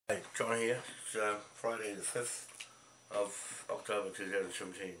Hey, John here. It's Friday the 5th of October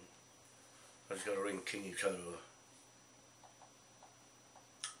 2017. I just got to ring Kingy Toto.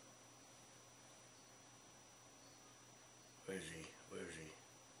 Where is he? Where is he?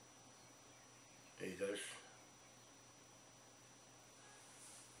 There he goes.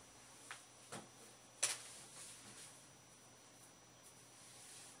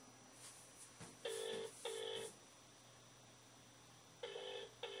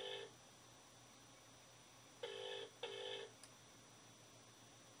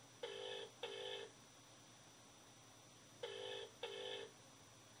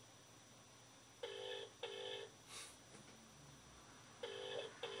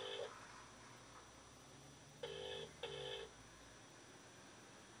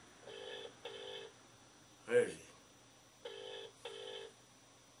 Where is he?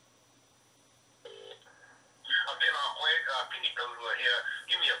 I've been on quick. Kingy Toto here.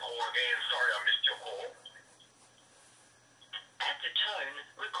 Give me a call again. Sorry I missed your call. At the tone,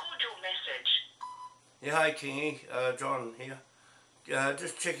 record your message. Yeah, hi Kingy. John here.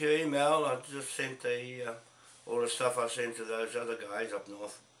 Just check your email. I just sent all the stuff I sent to those other guys up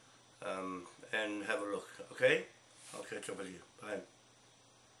north. And have a look, okay? I'll catch up with you. Bye.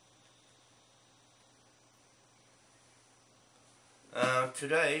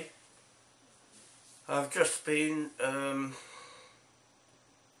 Today I've just been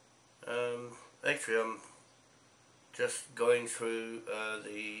actually I'm just going through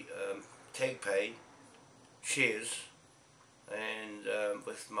the tag pay shares, and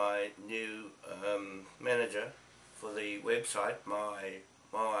with my new manager for the website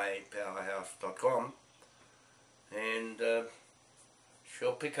moaipowerhouse.com, and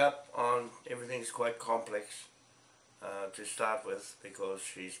she'll pick up on everything's quite complex to start with because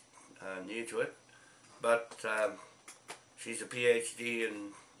she's new to it, but she's a PhD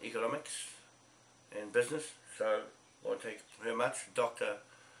in economics and business, so it won't take her much. Dr.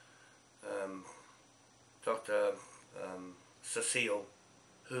 Cecile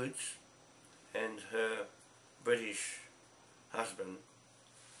Hoods and her British husband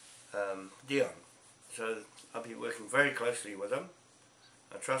Dion. So I'll be working very closely with them.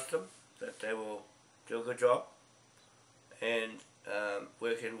 I trust them that they will do a good job, and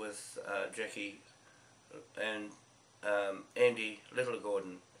working with Jackie and Andy Little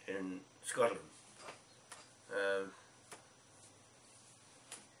Gordon in Scotland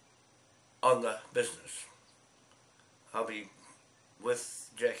on the business. I'll be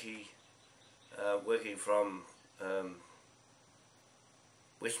with Jackie working from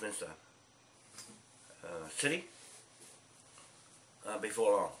Westminster City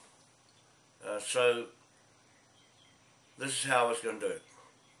before long. So this is how I was going to do it.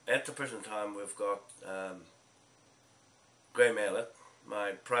 At the present time we've got Graham Aylett,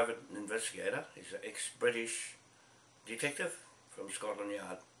 my private investigator. He's an ex-British detective from Scotland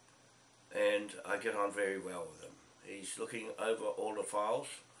Yard, and I get on very well with him. He's looking over all the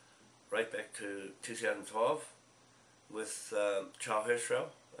files right back to 2012 with Charles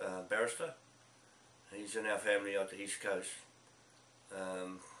Hirschfeld, barrister. He's in our family on the East Coast,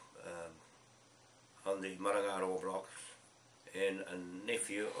 on the Marangaro blocks, and a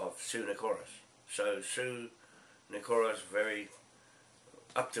nephew of Sue Nikoras. So Sue Nikoras is very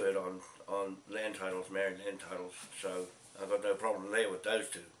up to it on land titles, married land titles, so I've got no problem there with those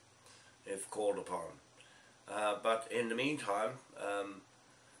two if called upon. But in the meantime,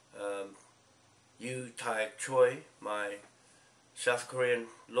 Yu Taek Choi, my South Korean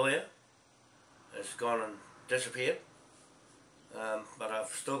lawyer, has gone and disappeared, but I've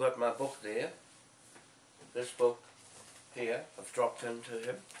still got my book there. This book here I've dropped into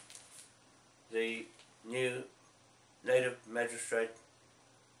him. The new Native Magistrate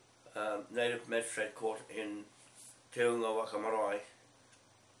Court in Te Unga Wakamorai,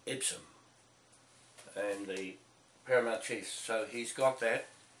 Epsom, and the Paramount Chiefs. So he's got that,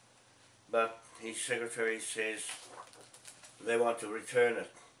 but his secretary says they want to return it.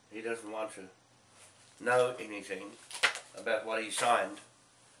 He doesn't want to know anything about what he signed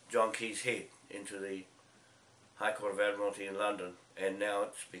John Key's head into the High Court of Admiralty in London, and now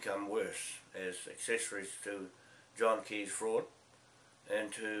it's become worse as accessories to John Key's fraud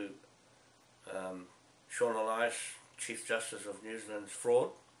and to Sean Elias, Chief Justice of New Zealand's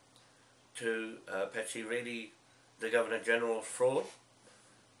fraud, to Patsy Reedy, the Governor General's fraud,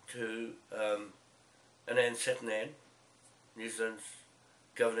 to Anand Setinan, New Zealand's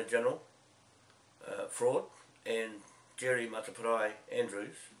Governor General, fraud, and Jerry Mataparai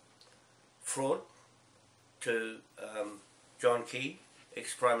Andrews, fraud, to John Key,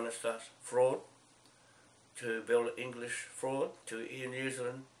 ex-Prime Minister's fraud, to Bill English fraud, to Air New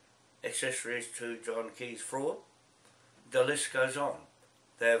Zealand accessories to John Key's fraud. The list goes on.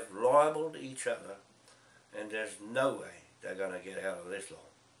 They've libelled each other, and there's no way they're going to get out of this law.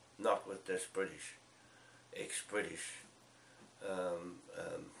 Not with this British, ex-British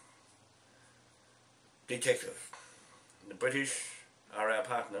detective. The British are our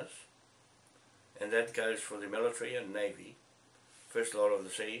partners, and that goes for the military and navy. First Lord of the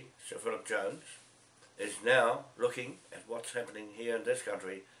Sea, Sir Philip Jones, is now looking at what's happening here in this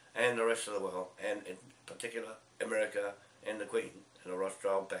country and the rest of the world, and in particular America and the Queen and the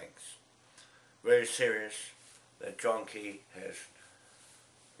Rothschild banks. Very serious that John Key has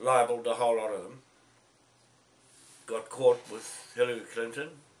libelled a whole lot of them. Got caught with Hillary Clinton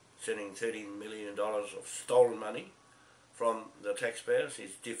sending $13 million of stolen money from the taxpayers.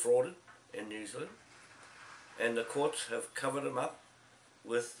 He's defrauded in New Zealand, and the courts have covered him up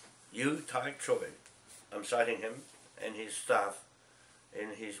with Yu Tai Choi. I'm citing him and his staff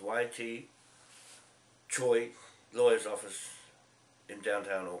in his YT Choi lawyer's office in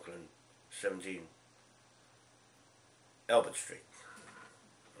downtown Auckland, 17 Albert Street.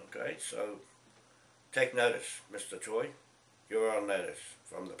 Okay, so take notice, Mr. Choi. You're on notice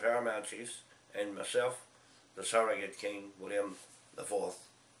from the Paramount Chiefs and myself, the Surrogate King William IV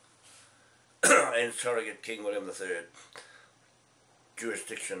and Surrogate King William III,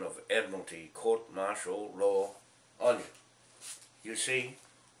 jurisdiction of Admiralty, Court Martial Law on you. You see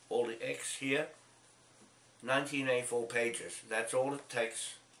all the X here, 19A4 pages. That's all it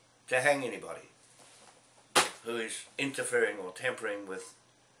takes to hang anybody who is interfering or tampering with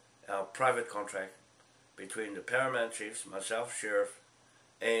our private contract between the Paramount Chiefs, myself, Sheriff,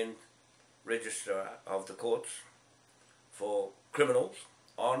 and Registrar of the Courts for criminals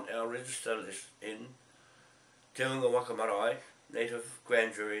on our register list in Te Unga Waka Marae Native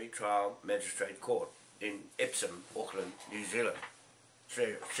Grand Jury Trial Magistrate Court in Epsom, Auckland, New Zealand.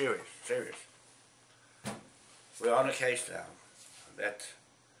 Serious. We're on a case now that,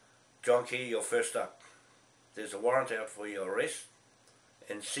 John Key, you're first up. There's a warrant out for your arrest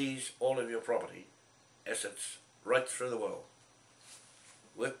and seize all of your property, assets right through the world,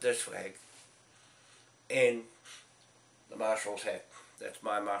 with this flag and the Marshal's hat. That's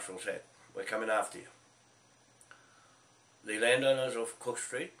my Marshal's hat. We're coming after you. The landowners of Cook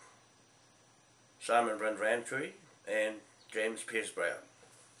Street, Simon Brandrantry and James Pierce Brown,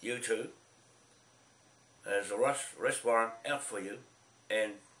 you two, there's a arrest warrant out for you,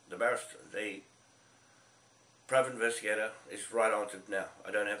 and the barrister, the private investigator is right on it now.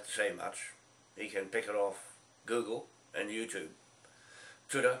 I don't have to say much. He can pick it off Google and YouTube,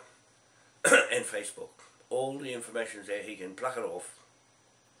 Twitter and Facebook. All the information's there. He can pluck it off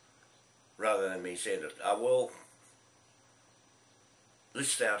rather than me send it. I will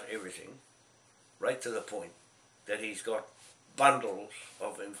list out everything right to the point that he's got bundles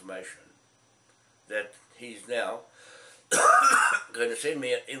of information that he's now going to send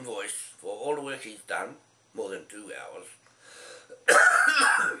me an invoice for all the work he's done, more than 2 hours,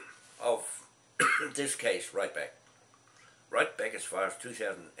 of this case right back as far as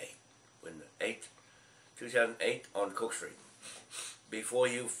 2008, when 2008 on Cook Street. Before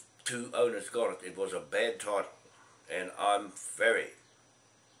you two owners got it, it was a bad title, and I'm very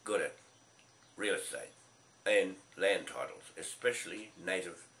good at real estate and land titles, especially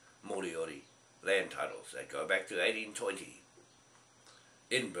native Moriori land titles that go back to 1820,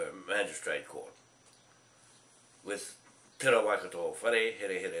 Edinburgh Magistrate Court, with Te Waikato Whare Here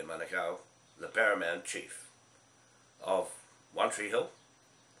Here Manukau, the Paramount Chief of One Tree Hill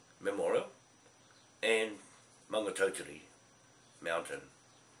Memorial and Maungatautari Mountain,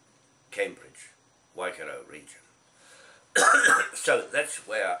 Cambridge, Waikato region. So that's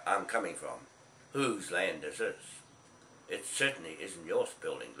where I'm coming from. Whose land this is? It certainly isn't yours,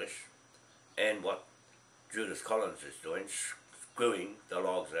 Bill English. And what Judith Collins is doing, screwing the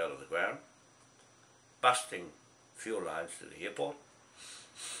logs out of the ground, busting fuel lines to the airport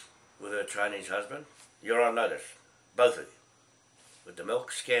with her Chinese husband. You're on notice, both of you, with the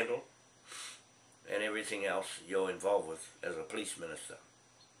milk scandal and everything else you're involved with as a police minister.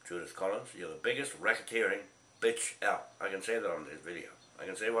 Judith Collins, you're the biggest racketeering bitch out. I can say that on this video. I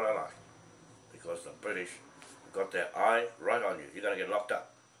can say what I like, because the British have got their eye right on you. You're going to get locked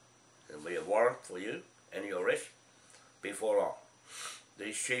up. There'll be a warrant for you and your arrest before long.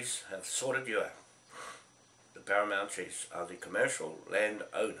 These chiefs have sorted you out. The Paramount Chiefs are the commercial land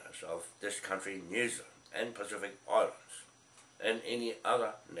owners of this country, New Zealand and Pacific Islands, and any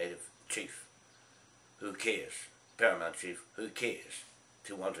other native chief who cares, Paramount Chief, who cares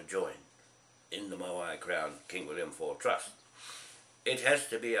to want to join in the Moai Crown King William IV Trust. It has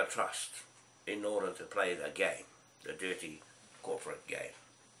to be a trust in order to play the game, the dirty corporate game.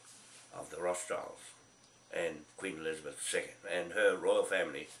 of the Rothschilds and Queen Elizabeth II, and her royal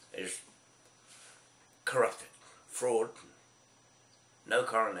family is corrupted, fraud, no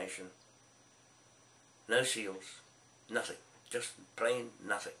coronation, no seals, nothing, just plain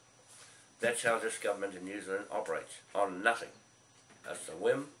nothing. That's how this government in New Zealand operates, on nothing. That's a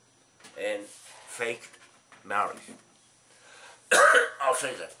whim and faked marriage. I'll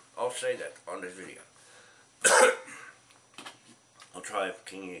say that on this video. I'll try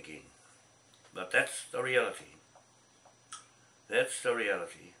Kingy again. But that's the reality. That's the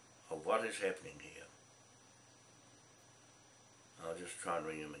reality of what is happening here. I'll just try and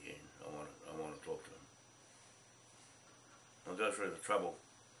ring him again. I want to talk to him. I'll go through the trouble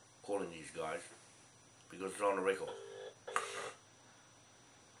calling these guys because it's on the record.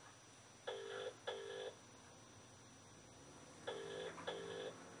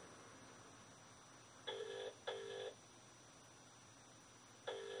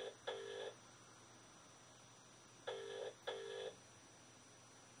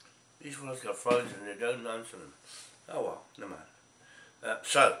 These ones got phones and they don't answer them. Oh well, never mind.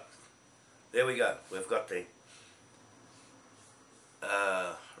 So, there we go. We've got the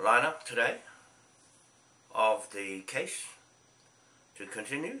lineup today of the case. To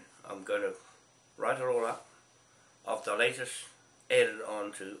continue, I'm going to write it all up of the latest added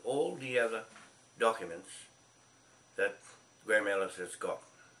on to all the other documents that Graham Ellis has got.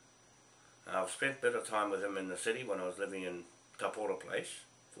 And I've spent a bit of time with him in the city when I was living in Tapora Place,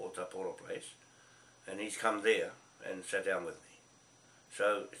 Fort Tapora Place, and he's come there and sat down with me.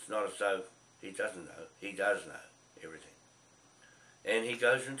 So it's not as though he doesn't know, he does know everything. And he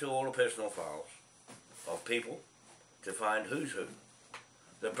goes into all the personal files of people to find who's who.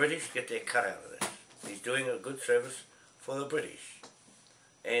 The British get their cut out of this. He's doing a good service for the British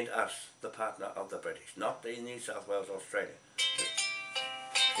and us, the partner of the British, not the New South Wales, Australia.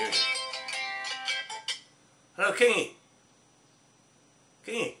 Here it is. Hello, Kingy.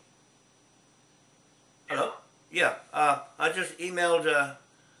 Kingy. Hello? Yeah, I just emailed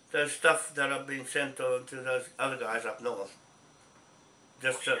those stuff that have been sent to those other guys up north.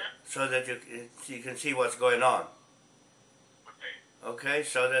 Just so that you can see what's going on. Okay,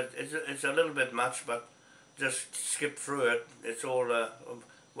 so that it's a little bit much, but just skip through it. It's all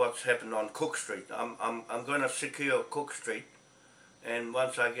what's happened on Cook Street. I'm going to secure Cook Street, and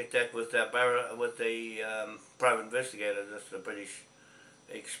once I get that with the private investigator, that's the British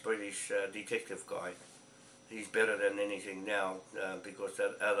ex-British detective guy. He's better than anything now because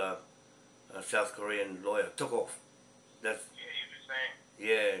that other South Korean lawyer took off. That's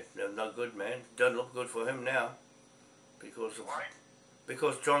yeah, no good, man. Doesn't look good for him now because of,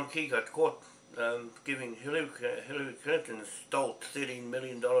 because John Key got caught giving Hillary Clinton stole $13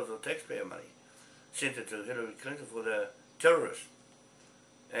 million of taxpayer money, sent it to Hillary Clinton for the terrorists,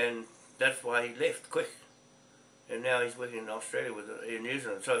 and that's why he left quick. And now he's working in Australia in New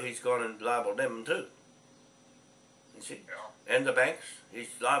Zealand, so he's gone and libelled them too. You see, and the banks. He's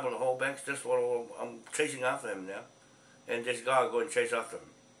libelled the whole banks. That's what I'm chasing after him now. And this guy will go and chase after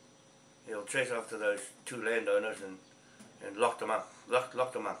him. He'll chase after those two landowners and lock them up.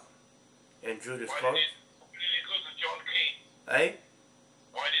 Lock them up. And Judas Close. Why did he go to John Key? Eh?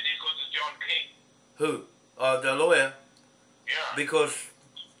 Why did he go to John Key? Who? The lawyer? Yeah. Because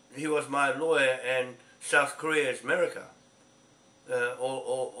he was my lawyer and South Korea is America.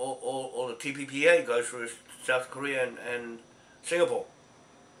 All the TPPA goes through South Korea and Singapore.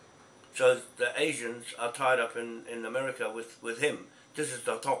 So the Asians are tied up in America with him. This is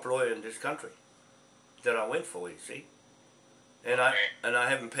the top lawyer in this country that I went for, you see. And I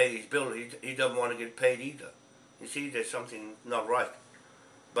haven't paid his bill. He doesn't want to get paid either. You see, there's something not right.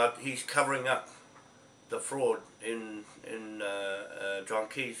 But he's covering up the fraud in John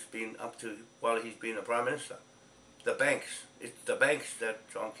Key's been up to while he's been a Prime Minister. The banks. It's the banks that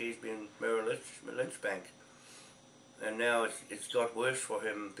John Key's been Merrill Lynch Bank. And now it's got worse for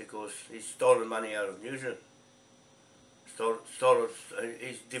him because he's stolen money out of New Zealand.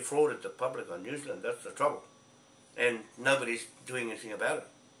 He's defrauded the public on New Zealand. That's the trouble. And nobody's doing anything about it.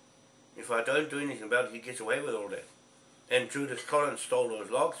 If I don't do anything about it, he gets away with all that. And Judith Collins stole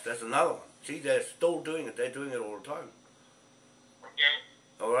those logs. That's another one. See, they're still doing it. They're doing it all the time.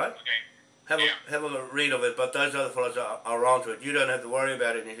 Okay. All right? Okay. Have a read of it, but those other fellows are onto it. You don't have to worry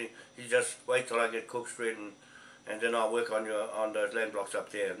about anything. You just wait till I get Cook Street and then I'll work on those land blocks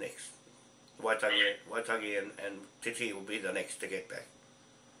up there next. Waitangi and Titi will be the next to get back.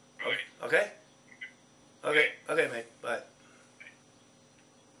 Right. Okay? Okay, mate. Bye.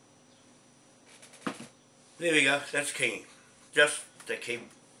 There we go. That's King. Just to keep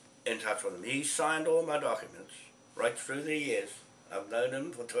in touch with him. He signed all my documents right through the years I've known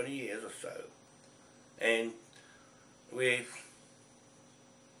him for 20 years or so, and we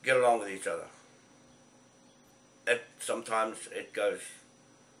get along with each other. Sometimes it goes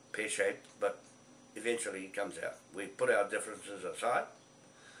pear-shaped, but eventually it comes out. We put our differences aside.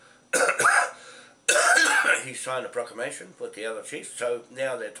 He signed a proclamation with the other chiefs, so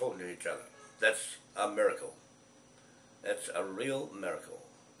now they're talking to each other. That's a miracle. That's a real miracle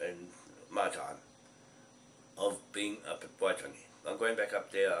in my time of being up at Waitangi. I'm going back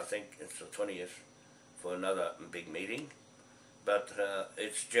up there, I think it's the 20th, for another big meeting. But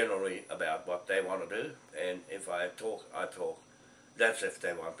it's generally about what they want to do, and if I talk, I talk. That's if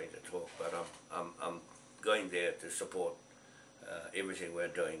they want me to talk, but I'm going there to support everything we're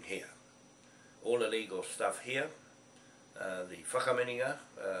doing here. All the legal stuff here, the whakamininga,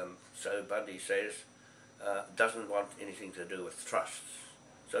 so Bundy says, doesn't want anything to do with trusts.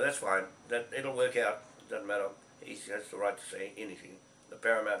 So that's fine, it'll work out, doesn't matter. He has the right to say anything. The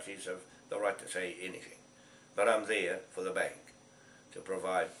paramount chiefs have the right to say anything. But I'm there for the bank to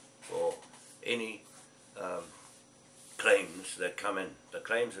provide for any claims that come in. The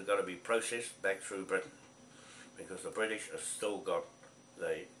claims have got to be processed back through Britain, because the British have still got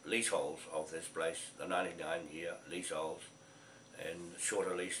the leaseholds of this place, the 99-year leaseholds, and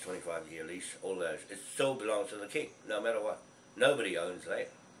shorter lease, 25-year lease, all those. It still belongs to the king, no matter what. Nobody owns land.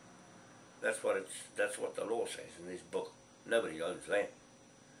 That's what the law says in this book. Nobody owns land.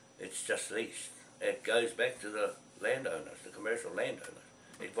 It's just leased. It goes back to the landowners, the commercial landowners.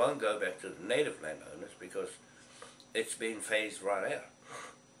 It won't go back to the native landowners because it's been phased right out.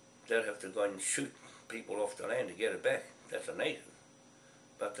 They'll have to go and shoot people off the land to get it back. That's a native.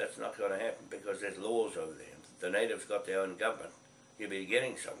 But that's not going to happen because there's laws over there. The natives got their own government. You'll be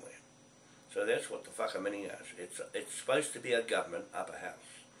getting somewhere. So that's what the whakamininga is. It's supposed to be a government upper house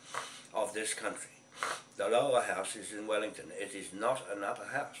of this country. The lower house is in Wellington. It is not an upper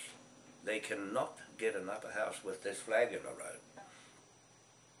house. They cannot get an upper house with this flag in the road.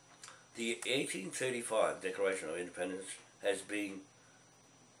 The 1835 Declaration of Independence has been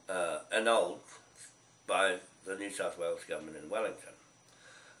annulled by the New South Wales government in Wellington.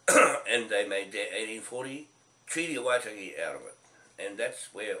 And they made their 1840 Treaty of Waitangi out of it. And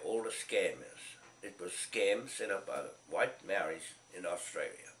that's where all the scam is. It was scam set up by the white Maoris in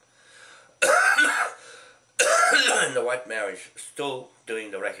Australia. And the white Maoris still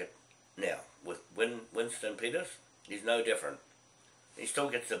doing the racket now. With Winston Peters, he's no different. He still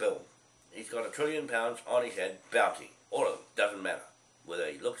gets the bill. He's got £1 trillion on his head, bounty. All of it, doesn't matter. Whether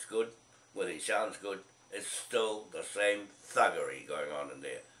he looks good, whether he sounds good, it's still the same thuggery going on in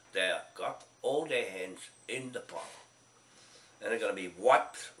there. They've got all their hands in the pot. And they're going to be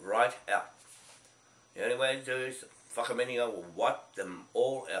wiped right out. The only way to do is whakamininga will wipe them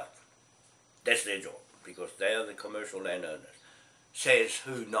all out. That's their job, because they are the commercial landowners. Says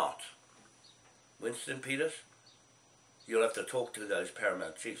who not? Winston Peters? You'll have to talk to those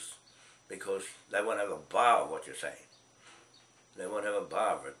paramount chiefs, because they won't have a bar of what you're saying. They won't have a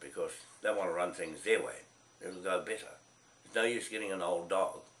bar of it because they want to run things their way. It'll go better. There's no use getting an old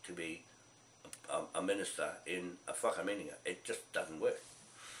dog to be a minister in a whakamininga. It just doesn't work.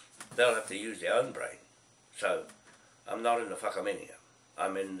 They'll have to use their own brain. So I'm not in the whakamininga.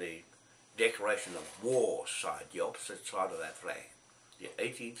 I'm in the Declaration of War side, the opposite side of that flag, the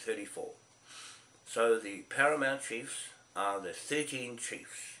 1834. So the paramount chiefs are the 13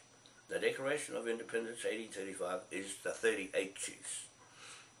 chiefs. The Declaration of Independence 1835 is the 38 chiefs.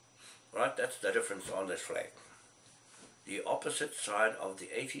 Right, that's the difference on this flag. The opposite side of the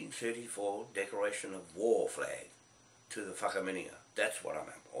 1834 Declaration of War flag to the whakamininga. That's what I'm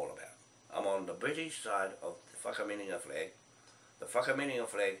all about. I'm on the British side of the whakamininga flag. The whakamininga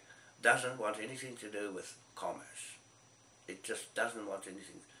flag doesn't want anything to do with commerce. It just doesn't want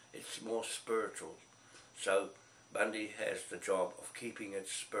anything. It's more spiritual. So Bundy has the job of keeping it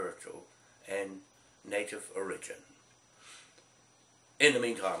spiritual and native origin. In the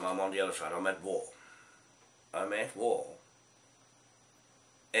meantime, I'm on the other side. I'm at war. I'm at war,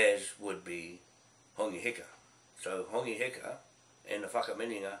 as would be Hongi Hika. So Hongi Hika in the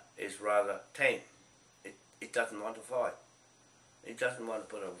whakamininga is rather tame. It doesn't want to fight. It doesn't want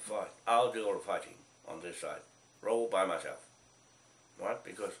to put up a fight. I'll do all the fighting on this side. Roll by myself. Right?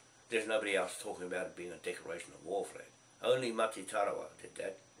 Because there's nobody else talking about it being a declaration of war flag. Only Mati Tarawa did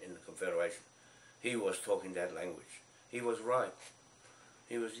that in the Confederation. He was talking that language. He was right.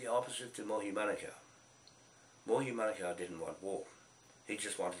 He was the opposite to Mohi Manukau. Mohi Manukau didn't want war. He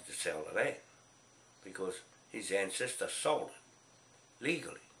just wanted to sell the land because his ancestors sold it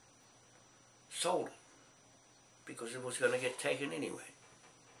legally. Sold it because it was going to get taken anyway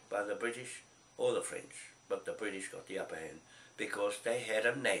by the British or the French. But the British got the upper hand because they had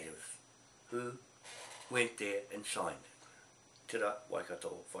a native who went there and signed it. Tira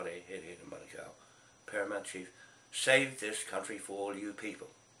Waikato, Whare, Here, and Manukau, Paramount Chief, save this country for all you people.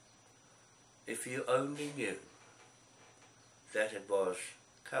 If you only knew that it was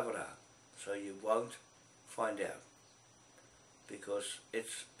covered up, so you won't find out, because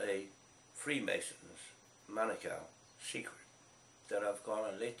it's a Freemasons Manukau secret that I've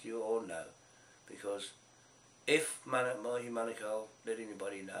gone to let you all know, because if Moai Manukau let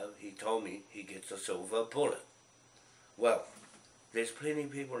anybody know, he told me he gets a silver bullet. Well, there's plenty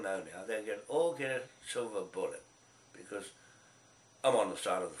of people know now, they can all get a silver bullet, because I'm on the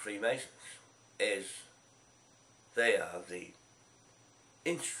side of the Freemasons, as they are the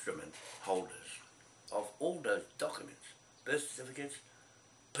instrument holders of all those documents, birth certificates,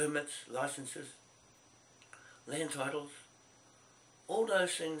 permits, licenses, land titles, all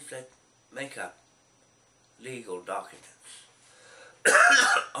those things that make up legal documents.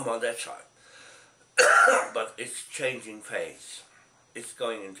 I'm on that side. But it's changing phase. It's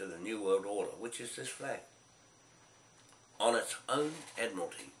going into the New World Order, which is this flag. On its own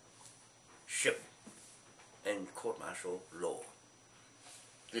admiralty, ship, and court-martial law.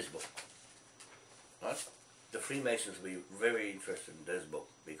 This book. Right? The Freemasons will be very interested in this book,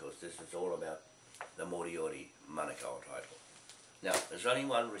 because this is all about the Moriori Manukau title. Now, there's only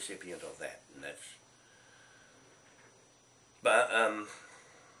one recipient of that, and that's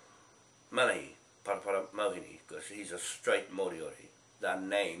Manahi Parapara Mohini, because he's a straight Moriori. The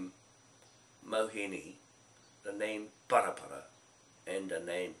name Mohini, the name Parapara, and the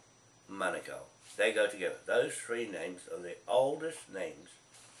name Manukau, they go together. Those three names are the oldest names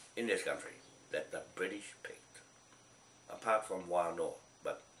in this country that the British picked, apart from Wānoa,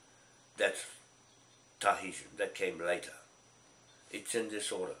 but that's Tahitian, that came later. It's in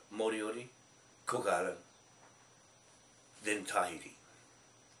this order: Moriori, Cook Island, then Tahiti.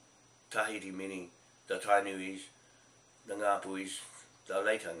 Tahiti meaning the Tainuis, the Ngapuis, the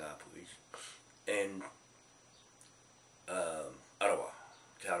later Ngapuis, and Arawa,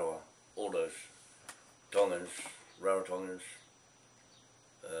 Te Arawa, all those Tongans, Rarotongans,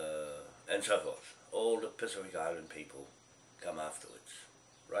 and so forth. All the Pacific Island people come afterwards,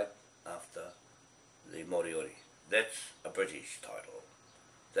 right after the Moriori. That's a British title.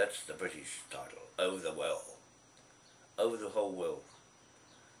 That's the British title, over the world, over the whole world.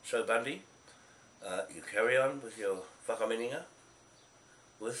 So Bundy, you carry on with your whakamininga,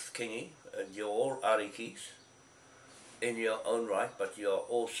 with Kingi, and you're all arikis in your own right, but you're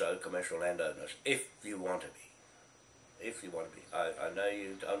also commercial landowners, if you want to be. If you want to be. I know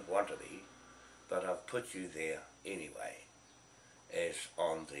you don't want to be, but I've put you there anyway, as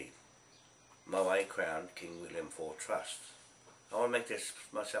on the Moai Crown King William IV Trust. I want to make this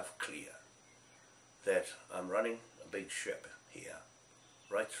myself clear, that I'm running a big ship here,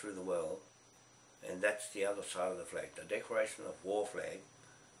 right through the world, and that's the other side of the flag. The Declaration of War flag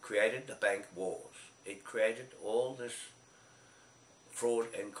created the bank wars. It created all this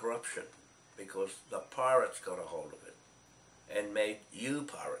fraud and corruption, because the pirates got a hold of it and made you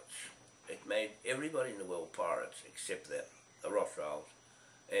pirates. It made everybody in the world pirates except them, the Rothschilds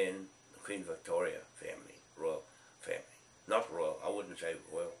and the Queen Victoria family, royal family. Not royal, I wouldn't say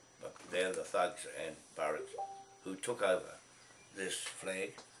royal, but they're the thugs and pirates who took over this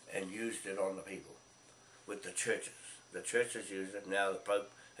flag and used it on the people with the churches. The churches used it. Now the Pope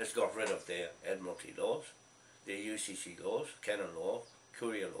has got rid of their Admiralty laws, their UCC laws, canon law,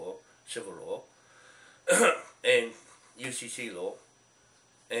 courier law, civil law, and UCC law,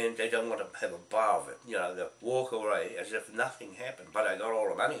 and they don't want to have a bar of it. You know, they walk away as if nothing happened, but they got all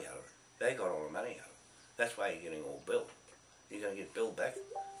the money out of it. They got all the money out of it. That's why you're getting all billed. You're going to get billed back.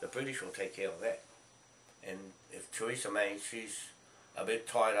 The British will take care of that. And if Theresa May, she's a bit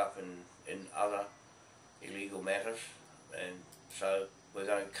tied up in other illegal matters, and so we're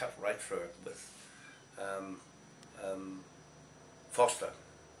going to cut right through it with Foster,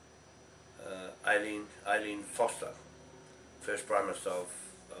 Eileen Foster, first Prime Minister of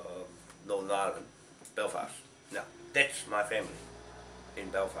Northern Ireland, Belfast. Now, that's my family in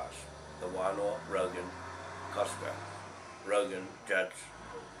Belfast. The Wānoa, Rogan, Cosgrove. Rogan, Judge,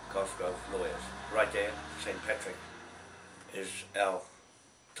 Cosgrove, lawyers. Right there, St. Patrick is our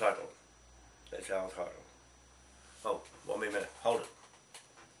title. That's our title. Oh, 1 minute, hold it.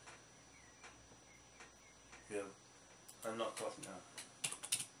 Yeah, I'm not coughing now.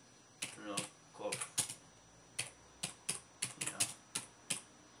 No, cough. Yeah.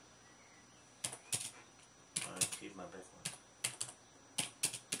 I keep my back one.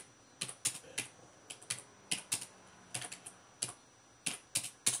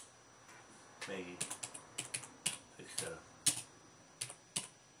 Maggie, fix that up.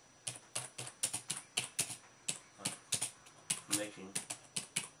 making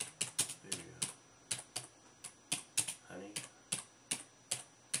video. Honey.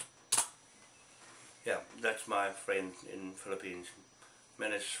 Yeah, that's my friend in Philippines,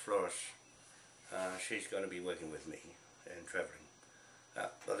 Menace Flores. She's going to be working with me and travelling.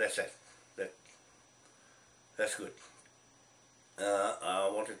 Well, that's it. That's good. I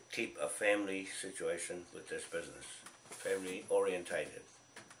want to keep a family situation with this business, family orientated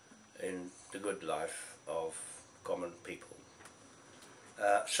in the good life of common people.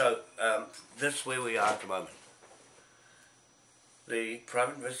 So this is where we are at the moment. The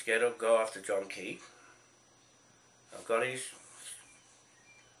private investigator will go after John Key. I've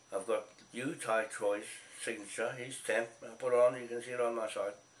got Yu Tai Troy's signature, his stamp. I put it on, you can see it on my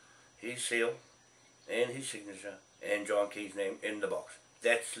side. His seal and his signature and John Key's name in the box.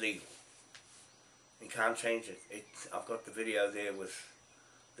 That's legal. You can't change it. I've got the video there with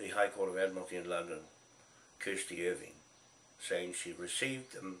the High Court of Admiralty in London, Kirsty Irving, saying she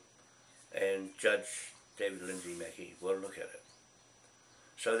received them, and Judge David Lindsay Mackey will look at it.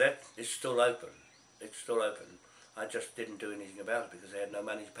 So that is still open. It's still open. I just didn't do anything about it because I had no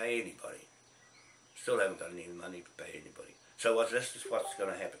money to pay anybody. Still haven't got any money to pay anybody. So this is what's going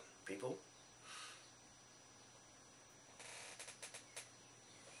to happen, people.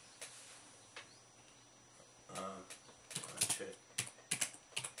 I'll check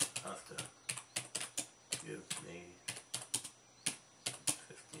after give me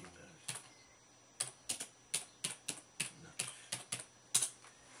 15 minutes.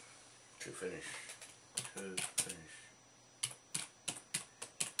 To finish.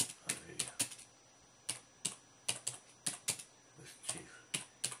 My video with Chief.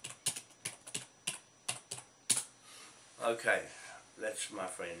 Okay, that's my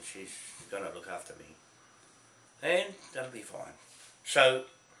friend. She's going to look after me. And that'll be fine. So,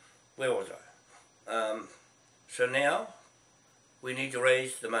 where was I? So now, we need to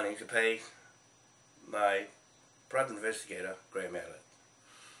raise the money to pay my private investigator, Graham Allett.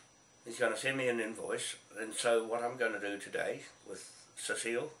 He's going to send me an invoice, and so what I'm going to do today with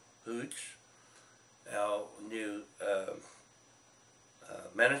Cecile Hoods, our new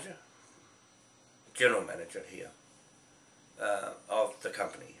manager, general manager here of the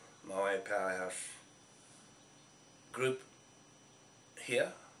company, Moai Powerhouse Group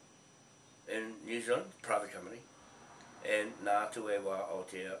here in New Zealand, private company, and Ngā Tuewa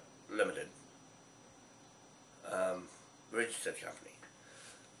Aotea Limited, registered company,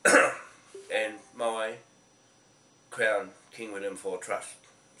 and Moai Crown King William IV Trust.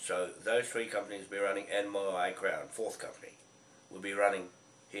 So those three companies will be running, and Moai Crown, fourth company, will be running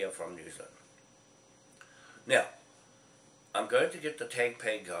here from New Zealand. Now, I'm going to get the tag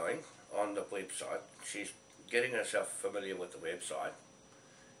pay going on the website. She's getting herself familiar with the website,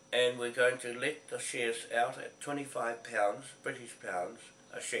 and we're going to let the shares out at £25, British pounds,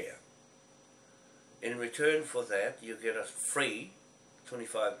 a share. In return for that, you get a free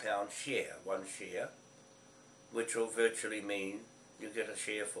 £25 share, one share, which will virtually mean you get a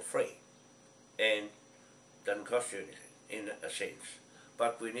share for free, and doesn't cost you anything, in a sense.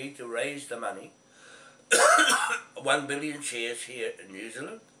 But we need to raise the money, 1 billion shares here in New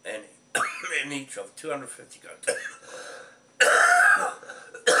Zealand, and in each of 250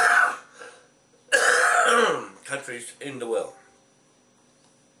 countries in the world.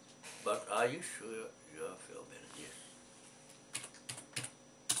 But are you sure you feel better? Yes.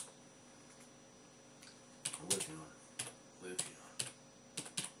 I'm working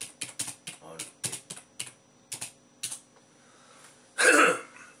on it.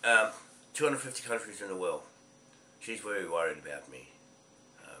 250 countries in the world. She's very worried about me.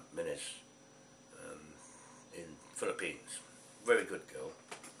 Menace in Philippines. Very good girl.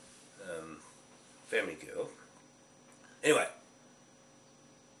 Family girl. Anyway,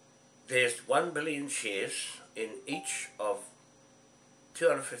 there's 1 billion shares in each of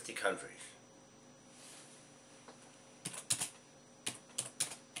 250 countries.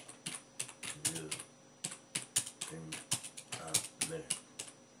 You in a minute.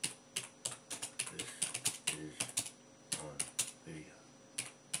 This is on video.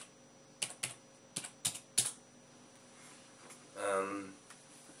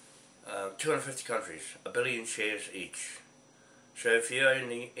 250 countries, 1 billion shares each. So if you're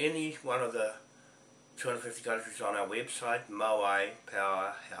in any one of the 250 countries on our website,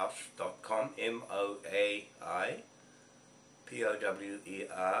 moaipowerhouse.com,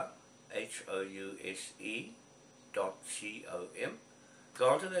 moaipowerhouse.com, go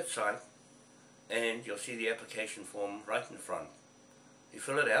onto that site and you'll see the application form right in front. You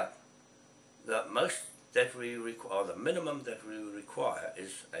fill it out. The most that we require, the minimum that we require,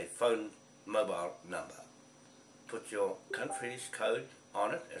 is a phone mobile number. put your country's code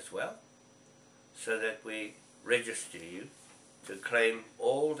on it as well, so that we register you to claim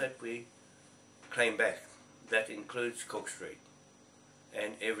all that we claim back. That includes Cook Street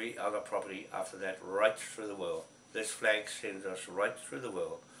and every other property after that, right through the world. This flag sends us right through the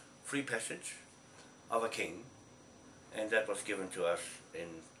world. Free passage of a king, and that was given to us in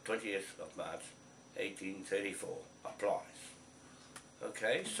 20th of March 1834, applies.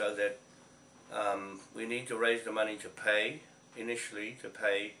 Okay, so that we need to raise the money to pay, initially to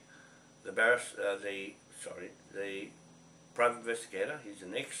pay the the private investigator. He's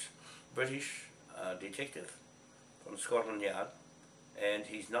an ex-British detective from Scotland Yard, and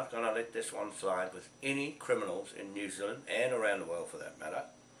he's not going to let this one slide with any criminals in New Zealand and around the world for that matter.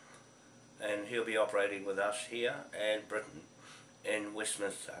 And he'll be operating with us here and Britain in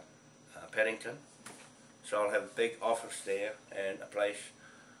Westminster, Paddington. So I'll have a big office there and a place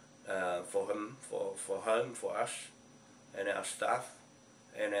for him, for home for us and our staff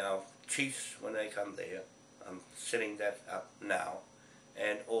and our chiefs when they come there. I'm setting that up now,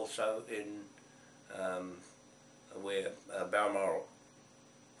 and also in where Balmoral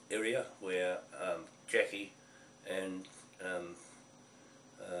area where Jackie and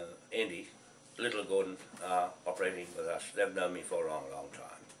Andy Little Gordon are operating with us. They've known me for a long, long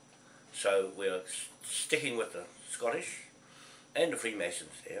time. So we're sticking with the Scottish and the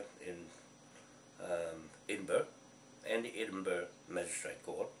Freemasons there in Edinburgh and the Edinburgh Magistrate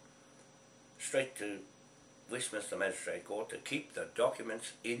Court, straight to Westminster Magistrate Court to keep the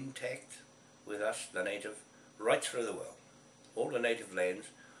documents intact with us, the native, right through the world. All the native lands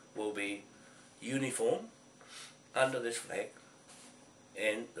will be uniform under this flag,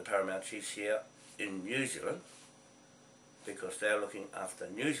 and the Paramount Chiefs here in New Zealand, because they're looking after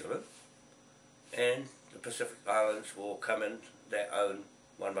New Zealand, and the Pacific Islands will come in their own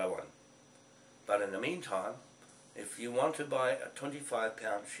one by one. But in the meantime, if you want to buy a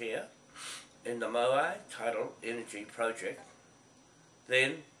 £25 share in the Moai Tidal Energy Project,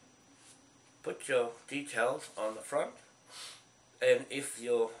 then put your details on the front, and if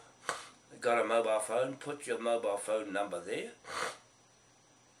you've got a mobile phone, put your mobile phone number there,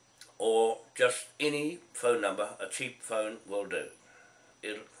 or just any phone number. A cheap phone will do.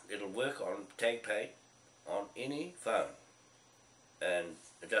 It'll work on tag pay on any phone, and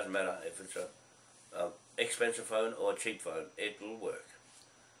it doesn't matter if it's a expensive phone or a cheap phone, it will work.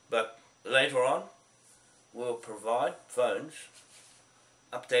 But later on we'll provide phones,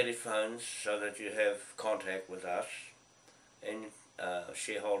 updated phones, so that you have contact with us and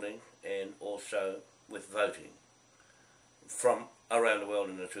shareholding, and also with voting from around the world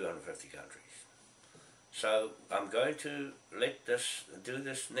in the 250 countries. So I'm going to do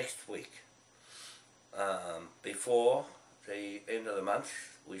this next week. Before the end of the month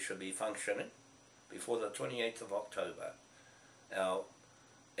we should be functioning. Before the 28th of October, our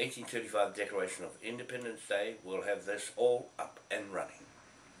 1835 Declaration of Independence Day, will have this all up and running,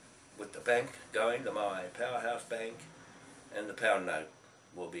 with the bank going, the Moai Powerhouse Bank, and the pound note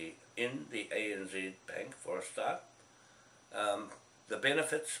will be in the ANZ Bank for a start. The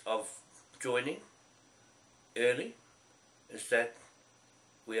benefits of joining early is that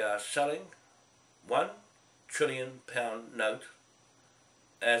we are selling £1 trillion note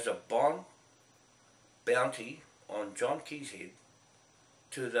as a bond bounty on John Key's head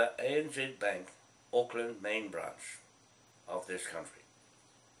to the ANZ Bank Auckland main branch of this country.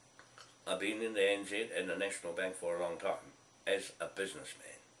 I've been in the ANZ and the National Bank for a long time as a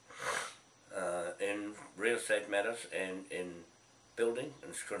businessman, in real estate matters and in building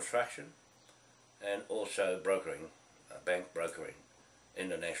and construction, and also brokering, bank brokering in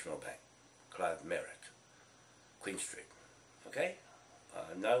the National Bank, Clive Merritt, Queen Street. Okay?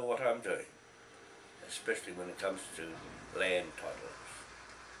 I know what I'm doing, especially when it comes to land titles.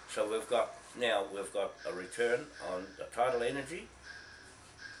 So we've got a return on the tidal energy,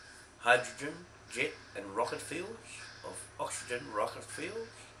 hydrogen, jet and rocket fuels, of oxygen rocket fuels,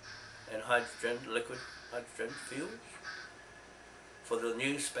 and liquid hydrogen fuels for the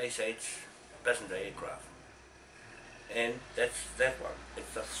new space age passenger aircraft. And that's that one.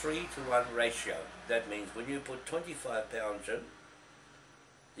 It's a 3-to-1 ratio. That means when you put £25 in,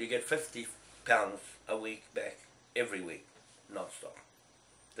 you get £50 a week back every week, non-stop.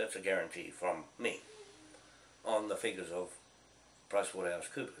 That's a guarantee from me on the figures of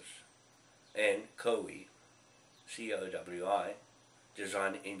PricewaterhouseCoopers and COWI, C-O-W-I,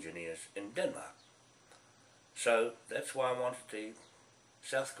 design engineers in Denmark. So that's why I wanted the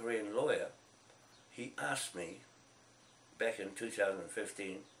South Korean lawyer. He asked me back in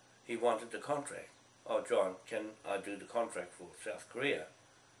 2015, he wanted the contract. Oh, John, can I do the contract for South Korea,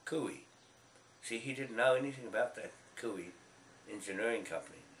 COWI? See, he didn't know anything about that Kui engineering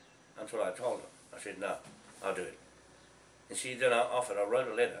company until I told him. I said, no, I'll do it. And see, then I wrote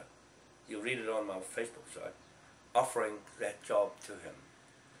a letter, you'll read it on my Facebook site, offering that job to him.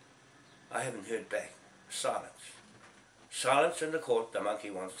 I haven't heard back. Silence. Silence in the court, the monkey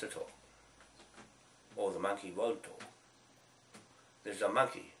wants to talk. Or the monkey won't talk. There's a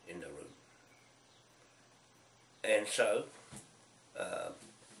monkey in the room. And so,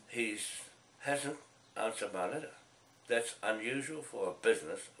 he hasn't answered my letter. That's unusual for a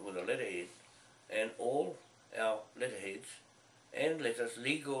business with a letterhead, and all our letterheads and letters,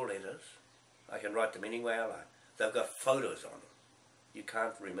 legal letters, I can write them any way I like. They've got photos on them. You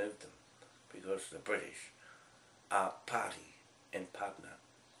can't remove them because the British are party and partner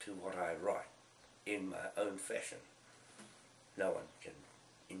to what I write in my own fashion. No one can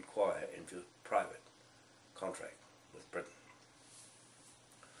inquire into private contract with Britain.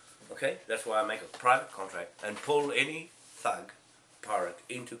 Okay, that's why I make a private contract and pull any thug, pirate,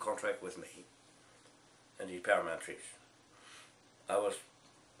 into contract with me and the Paramount Chiefs. I was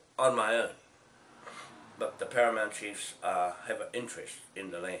on my own, but the Paramount Chiefs have an interest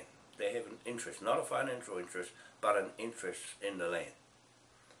in the land. They have an interest, not a financial interest, but an interest in the land.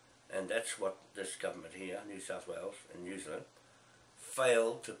 And that's what this government here, New South Wales and New Zealand,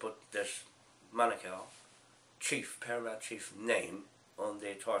 failed to put this Manukau chief, Paramount Chief name on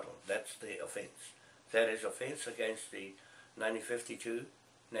their title. That's the offence. That is offence against the 1952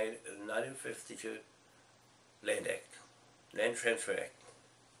 Land Act, Land Transfer Act,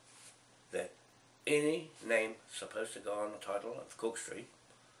 that any name supposed to go on the title of Cook Street,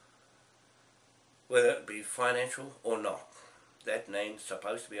 whether it be financial or not, that name's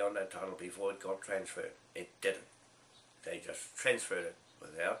supposed to be on that title before it got transferred. It didn't. They just transferred it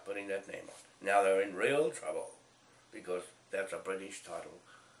without putting that name on. Now they're in real trouble because that's a British title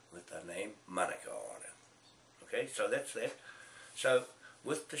with the name Manukau on it. Okay, so that's that. So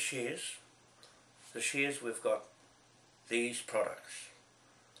with the shares we've got these products: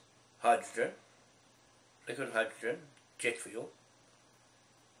 hydrogen, liquid hydrogen, jet fuel,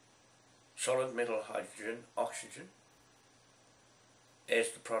 solid metal hydrogen, oxygen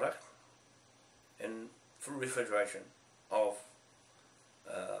as the product, and for refrigeration of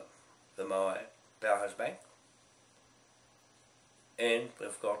the Moai Powerhouse Bank. And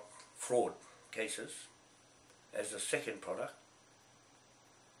we've got fraud cases as the second product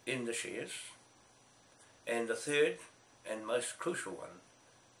in the shares. And the third and most crucial one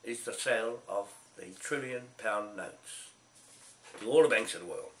is the sale of the £1 trillion notes to all the banks of the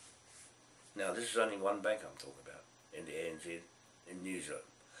world. Now this is only one bank I'm talking about in the ANZ in New Zealand.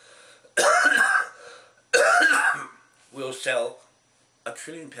 We'll sell £1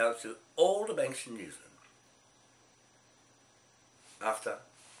 trillion to all the banks in New Zealand after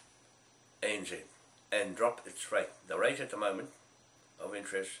ANZ and drop its rate. The rate at the moment of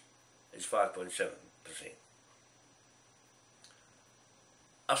interest is 5.7%.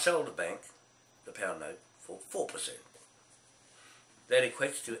 I'll sell the bank, the pound note, for 4%. That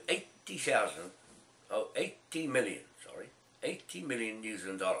equates to 80 million New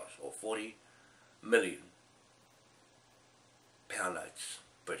Zealand dollars, or 40 million pound notes,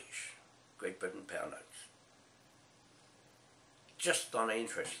 British, Great Britain pound notes. Just on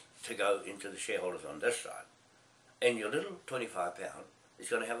interest to go into the shareholders on this side. And your little £25 is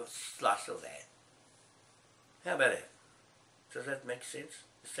going to have a slice of that. How about it? Does that make sense?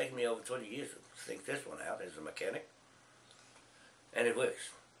 It's taken me over 20 years to think this one out as a mechanic. And it works.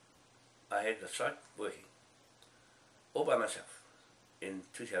 I had the site working all by myself in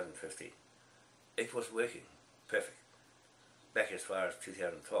 2015. It was working perfect. Back as far as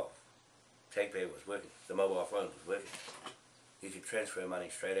 2012. TagPay was working. The mobile phone was working. You could transfer money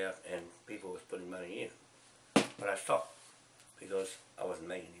straight out and people was putting money in. But I stopped because I wasn't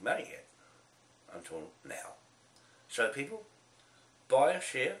making any money yet until now. So people, buy a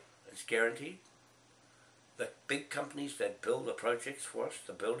share, it's guaranteed. The big companies that build the projects for us,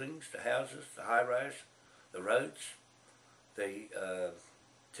 the buildings, the houses, the high-rise, the roads, the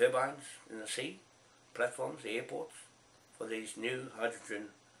turbines in the sea, platforms, the airports, for these new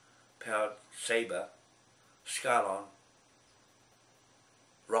hydrogen-powered Sabre, Skylon,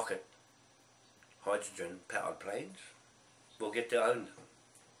 rocket, hydrogen-powered planes, will get to own them.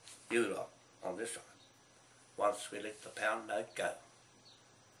 You lot on this side. Once we let the pound note go,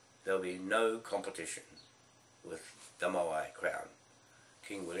 there'll be no competition with the Moai Crown,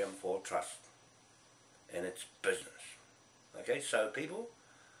 King William IV Trust, and its business. Okay, so people,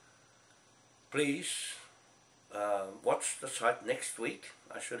 please watch the site next week.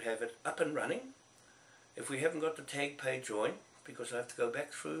 I should have it up and running. If we haven't got the tag page joined, because I have to go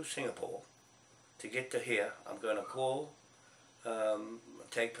back through Singapore to get to here, I'm going to call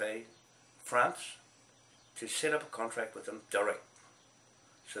Take Pay France to set up a contract with them direct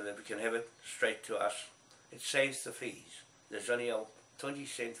so that we can have it straight to us. It saves the fees. There's only a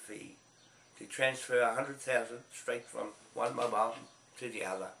 20-cent fee to transfer 100,000 straight from one mobile to the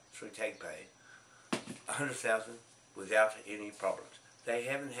other through Take Pay. 100,000 without any problems. They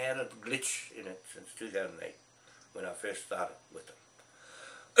haven't had a glitch in it since 2008 when I first started with them.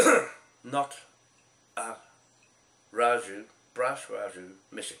 Not a brass razoo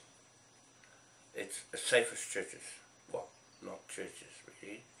missing. It's as safe as churches. Well, not churches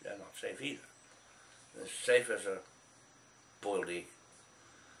really, they're not safe either. As safe as a boiled egg,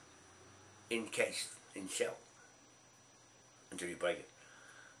 encased in shell, until you break it.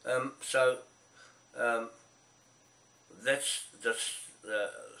 That's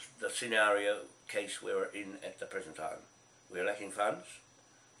the scenario case we're in at the present time. We're lacking funds,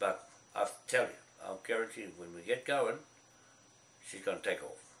 but I'll tell you, I'll guarantee you, when we get going, she's going to take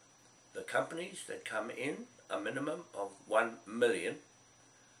off. The companies that come in, a minimum of 1 million,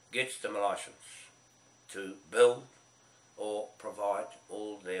 gets them a license to build or provide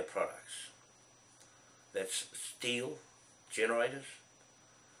all their products. That's steel, generators,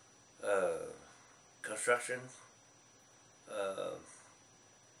 construction,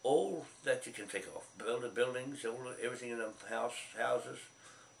 all that you can think of. Buildings, everything in the houses,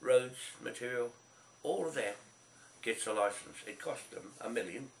 roads, material, all of that gets a license. It costs them $1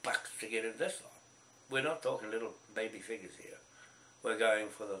 million to get in this lot. We're not talking little baby figures here. We're going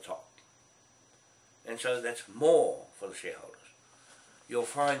for the top. And so that's more for the shareholders. You'll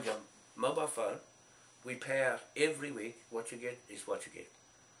find your mobile phone, we pay out every week. What you get is what you get.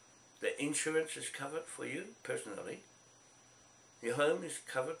 The insurance is covered for you personally. Your home is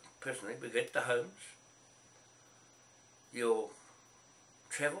covered personally. We get the homes. Your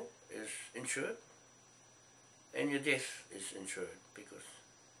travel is insured. And your death is insured, because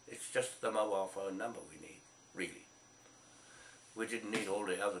it's just the mobile phone number we need, really. We didn't need all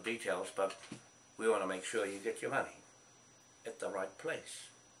the other details, but we want to make sure you get your money at the right place,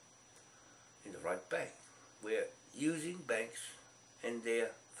 in the right bank. We're using banks and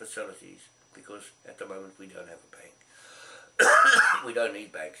their facilities because at the moment we don't have a bank. We don't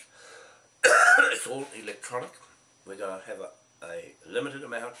need banks. It's all electronic. We're going to have a limited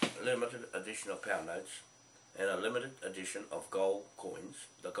edition of pound notes and a limited edition of gold coins.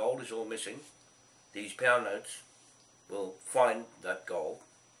 The gold is all missing. These pound notes will find that gold,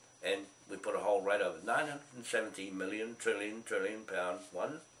 and we put a hole right over 970 million trillion pound,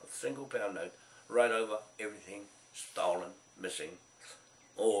 one single pound note, right over everything stolen, missing,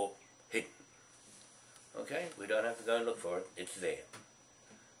 or hidden. Okay, we don't have to go and look for it, it's there.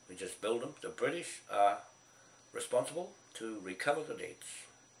 We just build them. The British are responsible to recover the debts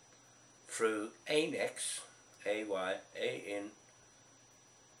through ANX, A-Y-A-N-X,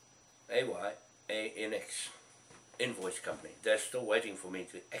 invoice company. They're still waiting for me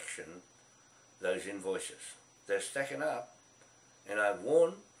to action those invoices. They're stacking up, and I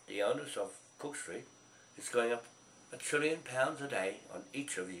warned the owners of Cook Street, it's going up £1 trillion a day on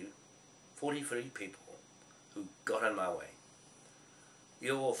each of you, 43 people who got in my way.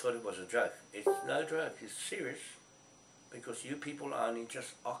 You all thought it was a joke. It's no joke, it's serious, because you people only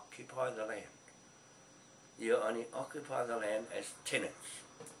just occupy the land. You only occupy the land as tenants,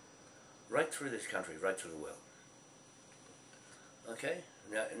 right through this country, right through the world. Okay?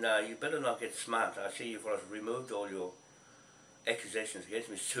 Now you better not get smart. I see you've removed all your accusations against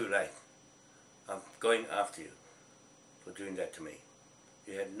me. It's too late. I'm going after you for doing that to me.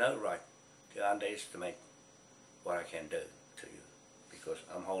 You had no right to underestimate what I can do to you, because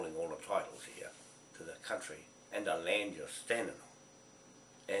I'm holding all the titles here to the country and the land you're standing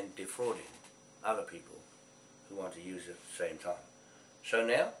on, and defrauding other people who want to use it at the same time. So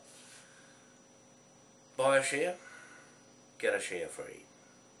now, buy a share, get a share free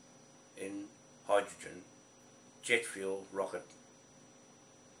in hydrogen, jet fuel, rocket,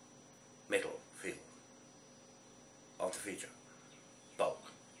 metal field of the future,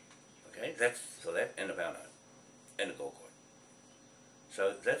 bulk. Okay, that's for that, and a pound note, and a gold coin.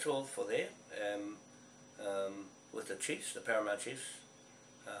 So that's all for there. With the chiefs, the Paramount chiefs,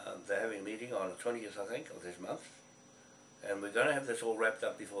 they're having a meeting on the 20th, I think, of this month, and we're going to have this all wrapped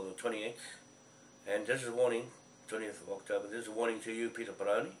up before the 28th. And this is a warning, 20th of October, this is a warning to you, Peter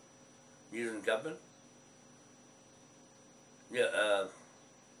Peroni, New Zealand Government,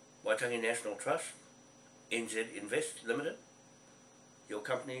 Waitangi National Trust, NZ Invest Limited. Your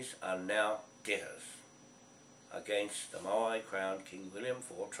companies are now debtors against the Moai Crown King William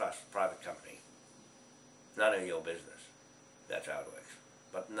IV Trust private company. None of your business. That's how it works.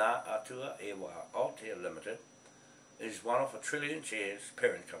 But Ngā Atua e Wā Aotea Limited is one of a trillion shares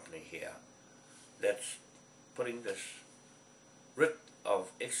parent company here that's putting this writ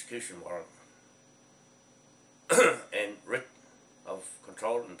of execution warrant and writ of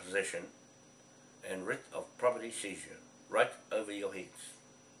control and possession and writ of property seizure right over your heads.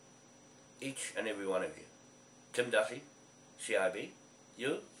 Each and every one of you. Tim Duffy, CIB,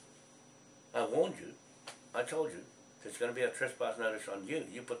 you, I warned you, I told you, there's going to be a trespass notice on you.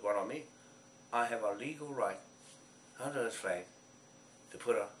 You put one on me. I have a legal right under this flag to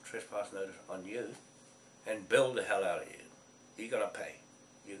put a trespass notice on you and bill the hell out of you. You're going to pay.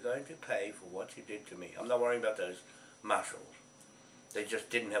 You're going to pay for what you did to me. I'm not worrying about those marshals. They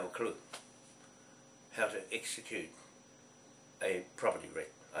just didn't have a clue how to execute a property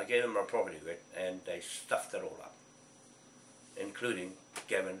writ. I gave them a property writ and they stuffed it all up, including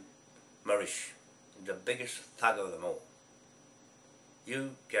Gavin Marish, the biggest thug of them all.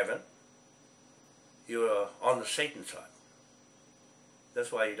 You, Gavin, you are on the Satan side.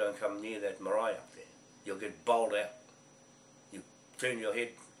 That's why you don't come near that Moai up there. You'll get bowled out. You turn your head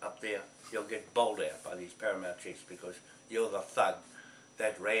up there, you'll get bowled out by these Paramount chiefs because you're the thug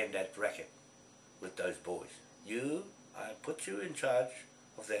that ran that racket with those boys. You, I put you in charge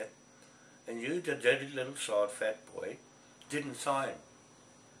of that, and you, the dirty little sod fat boy, didn't sign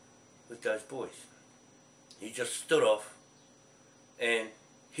with those boys. You just stood off and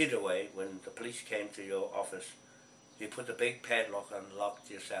hid away when the police came to your office. You put the big padlock and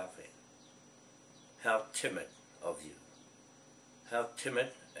locked yourself in. How timid of you. How timid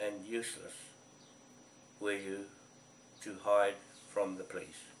and useless were you to hide from the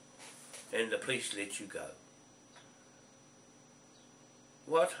police. And the police let you go.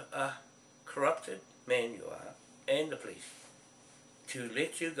 What a corrupted man you are, and the police, to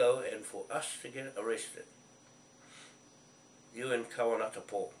let you go and for us to get arrested. You and Kawanata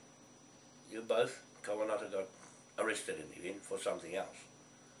Paul, you both, Kawanata got arrested in the end for something else.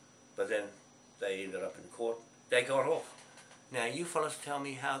 But then they ended up in court. They got off. Now you fellas tell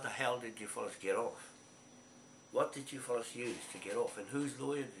me, how the hell did you fellas get off? What did you fellas use to get off? And whose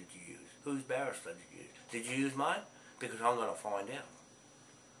lawyer did you use? Whose barrister did you use? Did you use mine? Because I'm going to find out.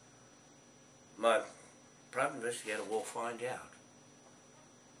 My private investigator will find out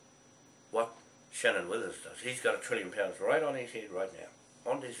what Shannon Withers does. He's got £1 trillion right on his head right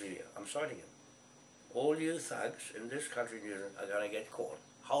now, on this video. I'm citing him. All you thugs in this country, New Zealand, are going to get caught.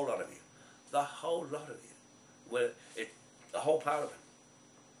 Whole lot of you. The whole lot of you. The whole parliament.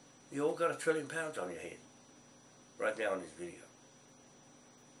 You all got £1 trillion on your head right now in this video.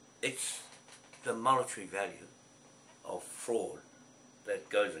 It's the monetary value of fraud that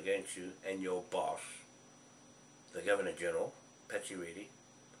goes against you and your boss, the Governor General, Patsy Reddy,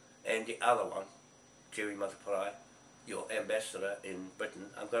 and the other one, Jerry Mataparai, your ambassador in Britain.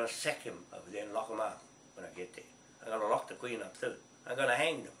 I'm going to sack him over there and lock him up when I get there. I'm going to lock the Queen up too. I'm going to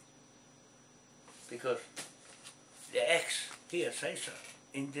hang them. Because the acts here say so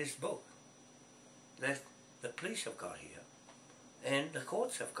in this book that the police have got here and the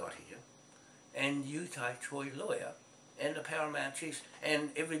courts have got here and you, Tai Troy lawyer, and the Paramount chiefs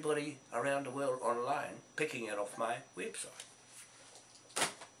and everybody around the world online picking it off my website.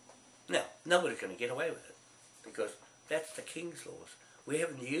 Now, nobody's going to get away with it because that's the King's laws. We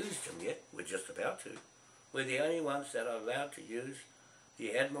haven't used them yet. We're just about to. We're the only ones that are allowed to use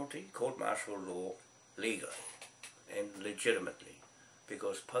the Admiralty court-martial law legally and legitimately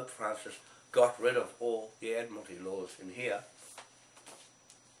because Pope Francis got rid of all the Admiralty laws in here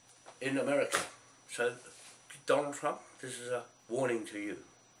in America. So, Donald Trump, this is a warning to you.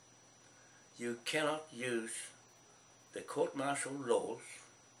 You cannot use the court-martial laws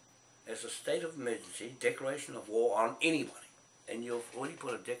as a state of emergency, declaration of war on anybody. And you've already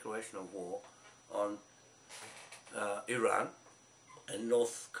put a declaration of war on Iran and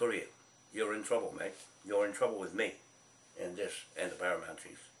North Korea. You're in trouble, mate. You're in trouble with me and this and the Paramount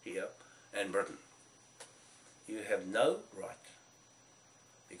chiefs here and Britain. You have no right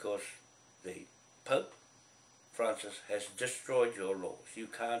because the Pope Francis has destroyed your laws. You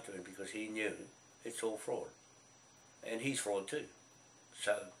can't do it because he knew it's all fraud. And he's fraud too.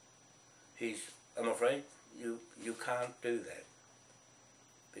 So I'm afraid you can't do that.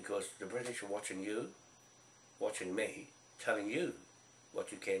 Because the British are watching you, watching me, telling you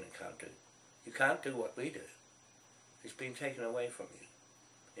what you can and can't do. You can't do what we do. It's been taken away from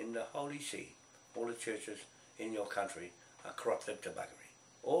you. In the Holy See, all the churches in your country are corrupted to buggery.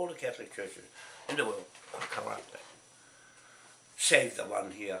 All the Catholic churches in the world are corrupted. Save the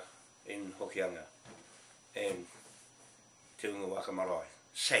one here in Hokianga and Te Unga Waka Marae.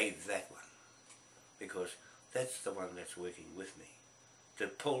 Save that one. Because that's the one that's working with me to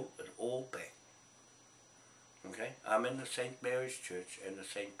pull it all back. Okay, I'm in the St. Mary's Church and the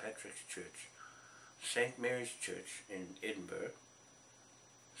St. Patrick's Church. St. Mary's Church in Edinburgh,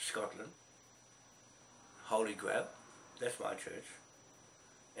 Scotland, Holy Grail, that's my church,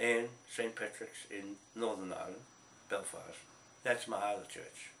 and St. Patrick's in Northern Ireland, Belfast, that's my other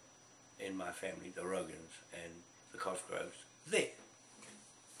church in my family, the Rogans and the Cosgroves, there,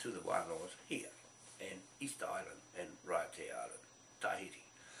 to the Waianawas here, and Easter Island and Raiatea Island, Tahiti.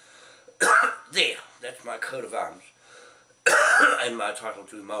 There, that's my coat of arms and my title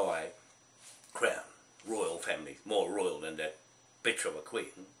to Moai crown, royal family, more royal than that bitch of a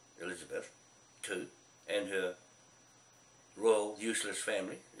queen, Elizabeth II, and her royal useless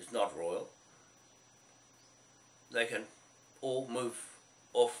family is not royal. They can all move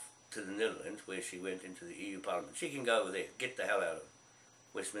off to the Netherlands where she went into the EU Parliament. She can go over there, get the hell out of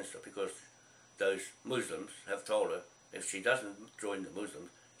Westminster, because those Muslims have told her if she doesn't join the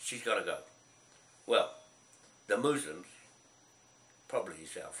Muslims, she's got to go. Well, the Muslims probably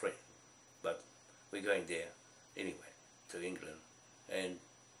is our friend, but we're going there anyway, to England. And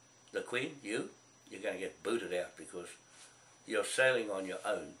the Queen, you're going to get booted out because you're sailing on your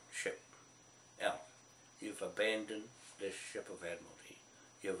own ship out. You've abandoned this ship of Admiralty.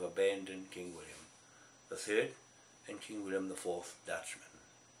 You've abandoned King William III and King William IV Dutchman,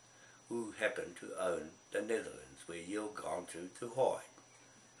 who happen to own the Netherlands, where you're gone to hide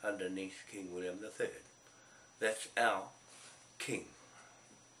underneath King William III. That's our king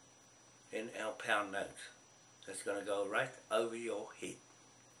in our pound notes. That's going to go right over your head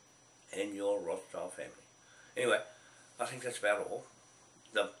and your Rothschild family. Anyway, I think that's about all.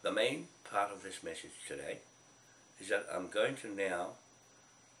 The main part of this message today is that I'm going to now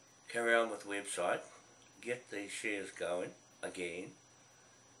carry on with the website, get the shares going again,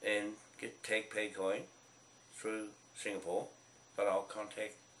 and get TagPay going through Singapore, but I'll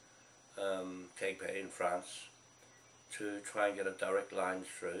contact TagPay in France to try and get a direct line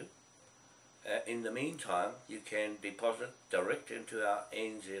through. In the meantime, you can deposit direct into our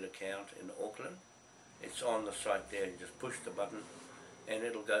NZ account in Auckland. It's on the site there. You just push the button and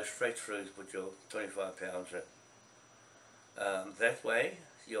it'll go straight through with your £25 in. That way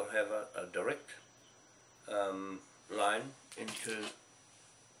you'll have a direct line into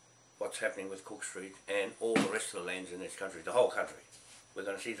what's happening with Cook Street and all the rest of the lands in this country, the whole country. We're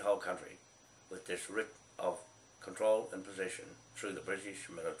going to see the whole country with this writ of control and possession through the British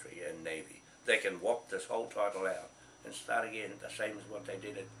military and navy. They can whop this whole title out and start again, the same as what they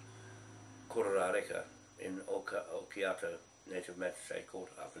did at Kororareka in Okiato Native Magistrate Court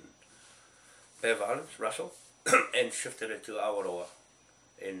up in Bev Islands, Russell, and shifted it to Awaroa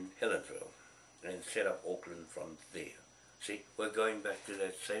in Helensville and set up Auckland from there. See, we're going back to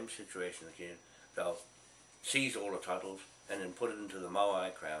that same situation again. They'll seize all the titles and then put it into the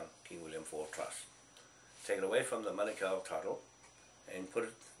Moai Crown King William IV Trust. Take it away from the Manukau title and put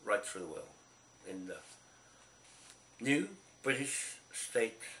it right through the will in the new British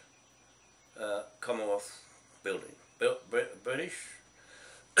State Commonwealth building. British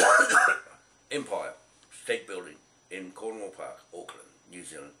Empire State Building in Cornwall Park, Auckland, New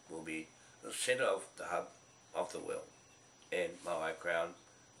Zealand, will be the centre of the hub of the will, and Moai Crown,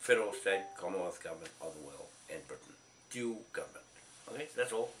 Federal State Commonwealth Government of the will, and Britain. Dual government. Okay,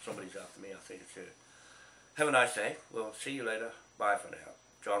 that's all. Somebody's after me, I think it's true. Have a nice day. We'll see you later. Bye for now.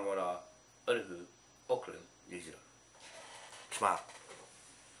 John Moai, Otahu, Auckland, New Zealand. Smart.